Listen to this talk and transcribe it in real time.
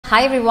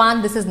Hi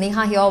everyone, this is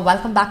Neha here.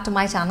 Welcome back to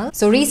my channel.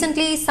 So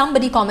recently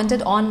somebody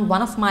commented on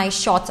one of my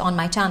shots on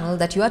my channel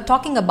that you are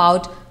talking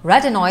about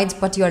retinoids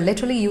but you are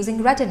literally using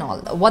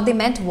retinol. What they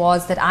meant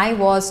was that I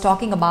was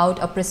talking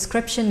about a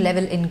prescription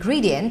level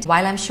ingredient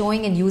while I'm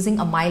showing and using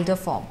a milder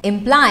form,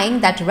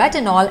 implying that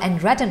retinol and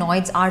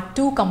retinoids are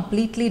two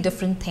completely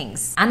different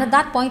things. And at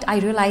that point I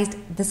realized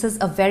this is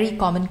a very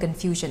common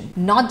confusion,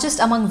 not just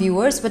among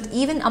viewers but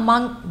even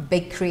among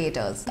big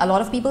creators. A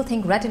lot of people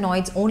think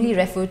retinoids only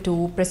refer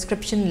to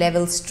prescription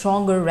level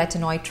stronger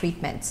retinoid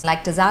treatments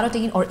like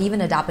tazarotene or even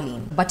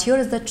adapalene. But here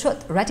is the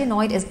truth: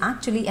 retinoid is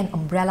actually an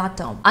umbrella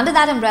term. Under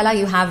that umbrella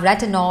you have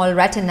retinol,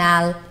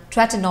 retinal,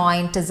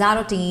 Tretinoin,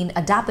 tazarotene,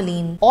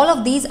 adapalene. All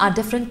of these are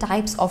different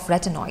types of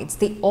retinoids.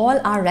 They all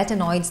are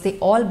retinoids. They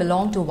all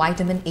belong to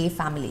vitamin A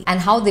family. And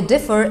how they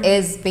differ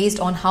is based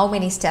on how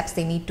many steps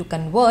they need to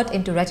convert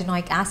into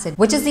retinoic acid,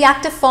 which is the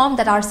active form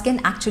that our skin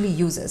actually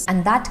uses.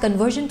 And that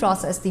conversion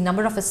process, the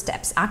number of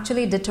steps,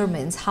 actually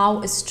determines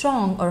how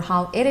strong or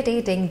how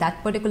irritating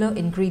that particular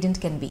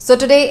ingredient can be. So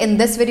today in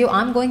this video,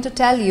 I'm going to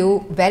tell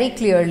you very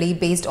clearly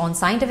based on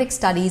scientific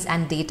studies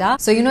and data,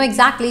 so you know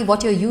exactly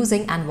what you're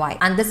using and why.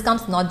 And this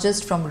comes not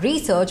just from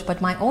research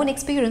but my own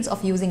experience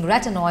of using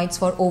retinoids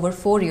for over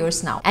 4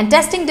 years now and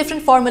testing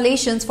different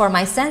formulations for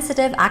my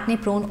sensitive,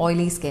 acne-prone,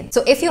 oily skin.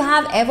 So if you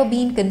have ever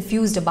been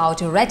confused about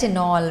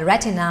retinol,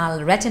 retinal,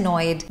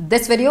 retinoid,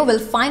 this video will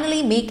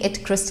finally make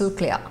it crystal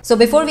clear. So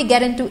before we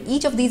get into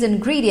each of these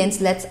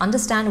ingredients, let's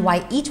understand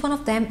why each one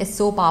of them is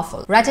so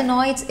powerful.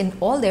 Retinoids in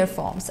all their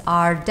forms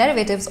are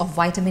derivatives of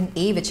vitamin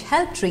A which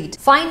help treat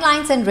fine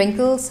lines and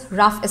wrinkles,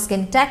 rough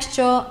skin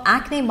texture,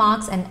 acne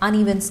marks and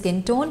uneven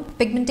skin tone,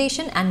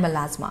 pigmentation and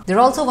melasma. They're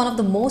also one of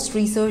the most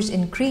researched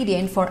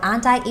ingredients for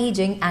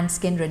anti-aging and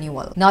skin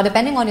renewal. Now,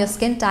 depending on your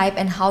skin type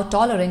and how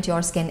tolerant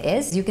your skin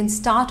is, you can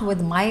start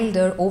with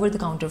milder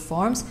over-the-counter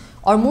forms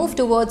or move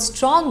towards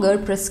stronger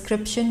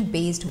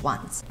prescription-based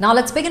ones. Now,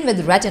 let's begin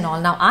with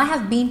retinol. Now, I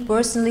have been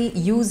personally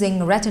using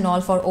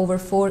retinol for over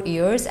 4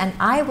 years and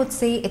I would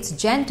say it's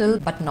gentle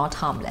but not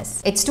harmless.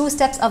 It's 2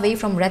 steps away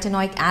from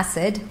retinoic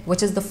acid,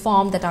 which is the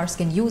form that our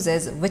skin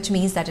uses, which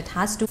means that it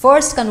has to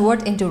first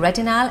convert into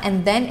retinal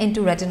and then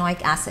into retinoic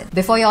acid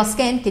before your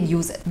skin can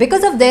use it.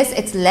 Because of this,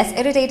 it's less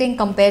irritating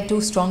compared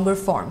to stronger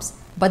forms.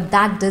 But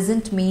that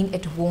doesn't mean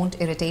it won't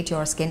irritate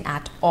your skin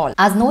at all.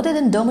 As noted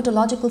in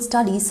dermatological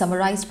studies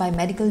summarized by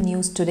Medical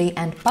News Today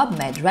and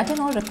PubMed,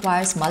 retinol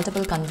requires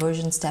multiple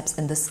conversion steps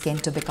in the skin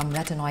to become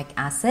retinoic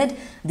acid,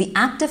 the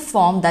active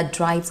form that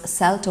drives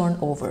cell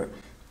turnover.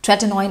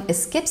 Tretinoin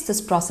skips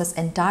this process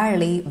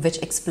entirely, which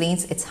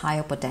explains its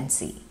higher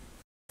potency.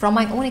 From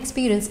my own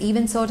experience,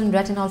 even certain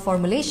retinol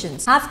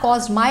formulations have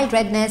caused mild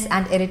redness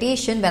and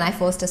irritation when I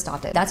first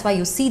started. That's why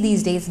you see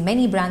these days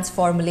many brands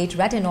formulate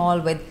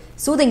retinol with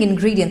soothing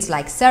ingredients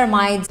like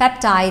ceramides,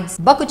 peptides,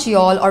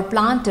 bakuchiol or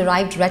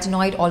plant-derived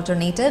retinoid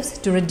alternatives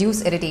to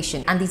reduce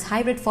irritation. And these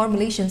hybrid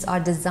formulations are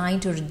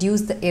designed to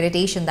reduce the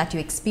irritation that you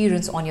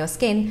experience on your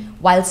skin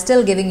while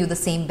still giving you the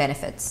same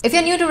benefits. If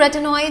you're new to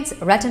retinoids,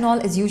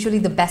 retinol is usually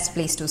the best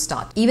place to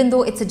start. Even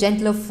though it's a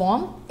gentler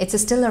form, it's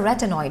still a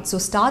retinoid. So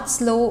start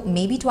slow,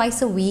 maybe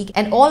twice a week,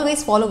 and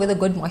always follow with a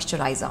good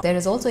moisturizer. There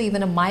is also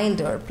even a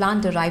milder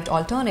plant-derived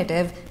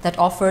alternative that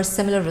offers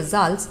similar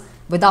results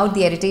without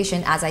the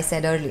irritation, as I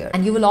said earlier.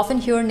 And you will often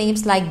hear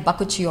names like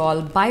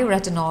bakuchiol,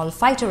 bioretinol,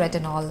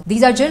 phytoretinol.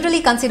 These are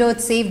generally considered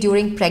safe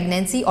during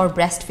pregnancy or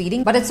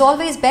breastfeeding, but it's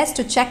always best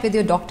to check with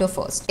your doctor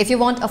first. If you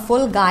want a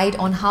full guide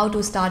on how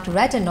to start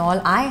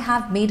retinol, I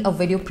have made a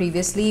video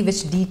previously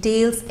which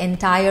details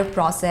entire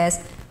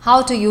process, how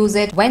to use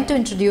it, when to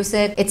introduce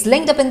it. It's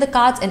linked up in the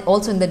cards and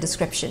also in the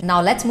description. Now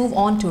let's move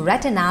on to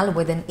retinal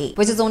with an A,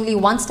 which is only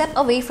 1 step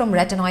away from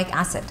retinoic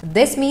acid.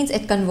 This means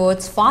it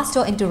converts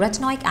faster into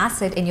retinoic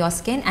acid in your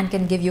skin and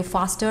can give you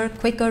faster,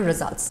 quicker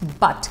results,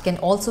 but can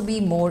also be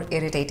more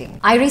irritating.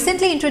 I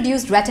recently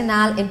introduced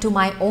retinal into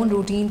my own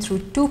routine through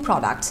 2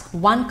 products,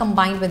 one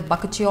combined with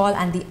bakuchiol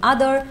and the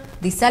other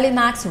the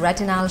Celimax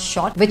Retinal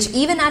shot, which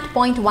even at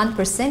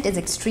 0.1% is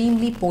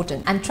extremely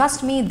potent. And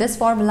trust me, this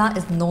formula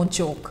is no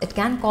joke. It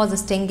can cause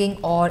stinging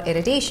or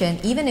irritation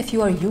even if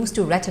you are used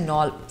to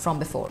retinol from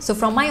before. So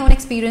from my own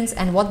experience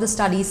and what the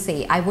studies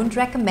say, I wouldn't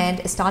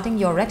recommend starting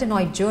your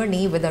retinoid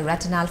journey with a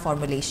retinal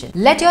formulation.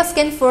 Let your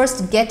skin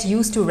first get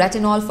used to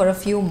retinol for a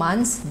few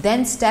months,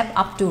 then step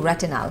up to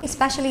retinal,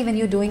 especially when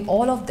you're doing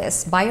all of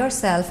this by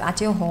yourself at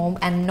your home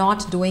and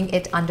not doing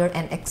it under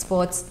an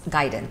expert's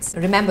guidance.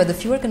 Remember, the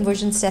fewer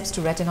conversion steps to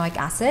retinoic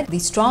acid, the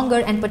stronger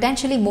and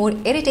potentially more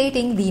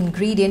irritating the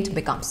ingredient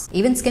becomes.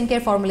 Even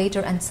skincare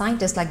formulator and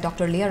scientists like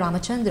Dr. Liia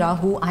Ramachandra,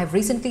 who I have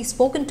recently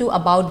spoken to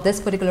about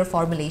this particular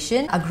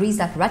formulation, agrees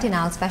that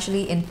retinal,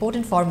 especially in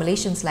potent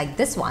formulations like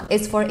this one,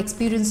 is for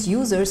experienced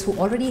users who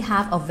already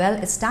have a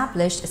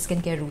well-established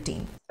skincare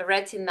routine.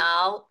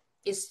 Retinal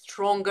is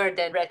stronger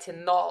than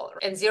retinol,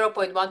 and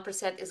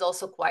 0.1% is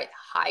also quite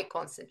high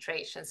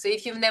concentration. So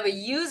if you've never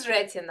used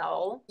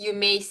retinol, you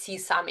may see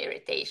some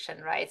irritation,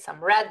 right?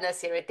 Some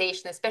redness,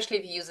 irritation, especially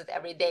if you use it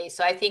every day.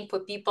 So I think for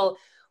people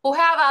who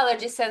have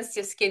allergy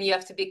sensitive skin, you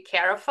have to be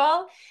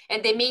careful,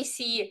 and they may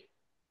see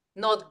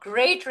not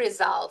great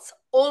results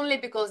only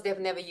because they've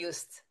never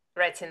used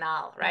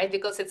retinol, right?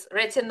 Because it's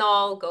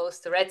retinol goes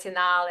to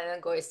retinal and then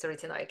goes to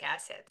retinoic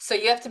acid. So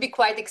you have to be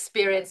quite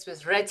experienced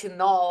with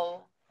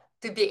retinol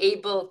to be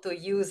able to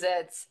use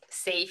it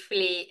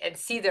safely and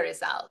see the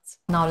results.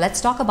 Now let's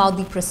talk about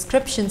the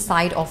prescription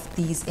side of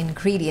these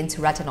ingredients,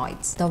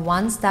 retinoids, the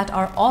ones that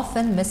are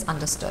often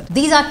misunderstood.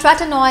 These are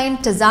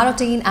tretinoin,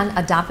 tazarotene and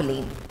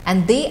adapalene.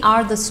 And they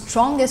are the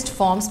strongest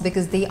forms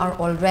because they are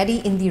already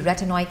in the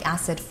retinoic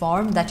acid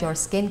form that your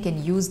skin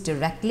can use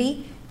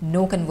directly.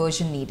 No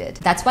conversion needed.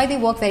 That's why they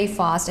work very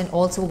fast and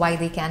also why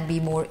they can be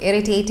more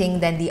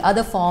irritating than the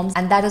other forms,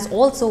 and that is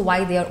also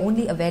why they are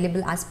only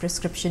available as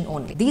prescription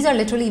only. These are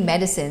literally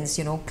medicines,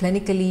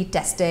 clinically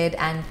tested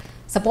and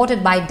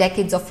supported by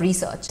decades of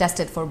research,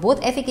 tested for both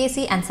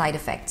efficacy and side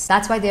effects.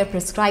 That's why they are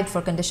prescribed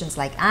for conditions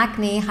like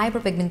acne,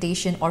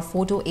 hyperpigmentation or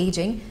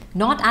photoaging,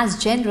 not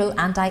as general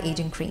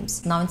anti-aging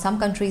creams. Now in some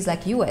countries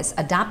like US,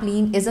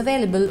 adapalene is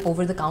available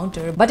over the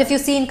counter, but if you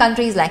see in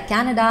countries like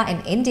Canada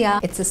and India,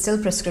 it's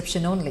still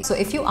prescription only. So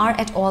if you are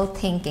at all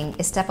thinking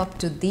a step up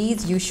to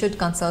these, you should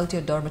consult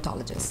your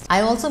dermatologist.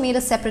 I also made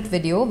a separate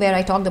video where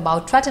I talked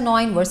about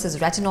tretinoin versus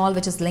retinol,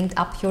 which is linked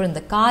up here in the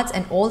cards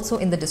and also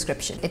in the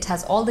description. It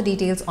has all the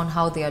details on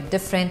how they are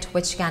different,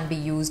 which can be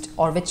used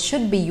or which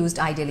should be used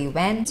ideally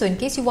when. So in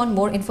case you want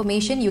more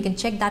information, you can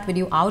check that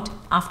video out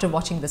after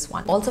watching this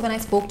one. Also, when I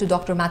spoke to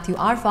Dr. Matthew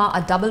Arfa,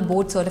 a double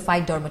board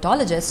certified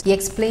dermatologist, he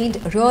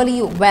explained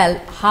really well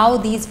how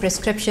these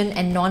prescription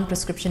and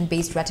non-prescription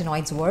based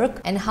retinoids work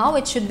and how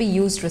it should be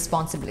used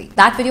responsibly.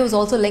 That video is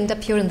also linked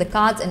up here in the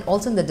cards and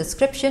also in the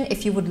description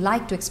if you would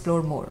like to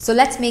explore more. So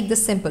let's make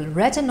this simple.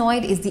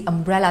 Retinoid is the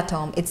umbrella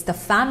term. It's the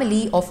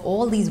family of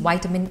all these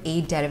vitamin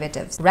A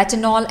derivatives.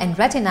 Retinol and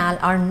retinal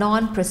are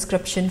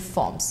non-prescription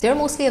forms. They're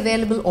mostly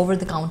available over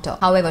the counter.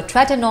 However,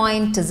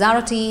 tretinoin,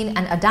 tazarotene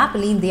and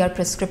adapalene, they are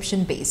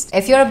prescription based.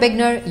 If you're a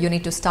beginner, you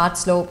need to start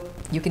slow.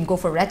 You can go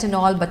for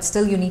retinol, but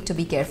still you need to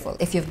be careful.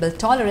 If you've built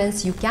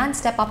tolerance, you can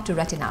step up to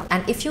retinal.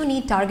 And if you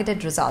need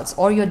targeted results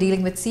or you're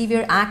dealing with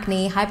severe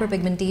acne,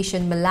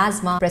 hyperpigmentation,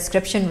 melasma,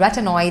 prescription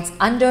retinoids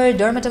under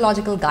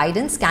dermatological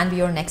guidance can be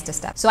your next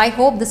step. So I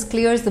hope this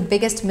clears the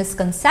biggest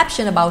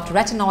misconception about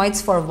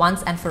retinoids for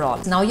once and for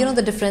all. Now you know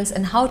the difference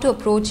and how to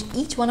approach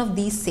each one of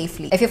these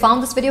safely. If you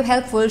found this video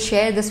helpful,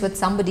 share this with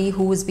somebody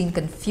who has been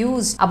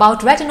confused about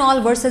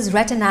retinol versus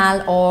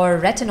retinal or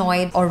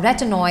retinoid or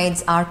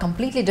retinoids are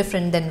completely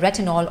different than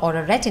retinol or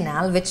a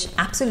retinal, which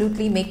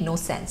absolutely make no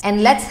sense.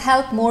 And let's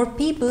help more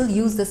people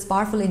use this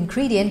powerful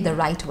ingredient the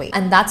right way.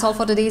 And that's all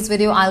for today's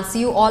video. I'll see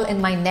you all in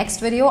my next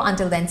video.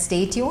 Until then,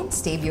 stay tuned,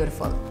 stay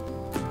beautiful.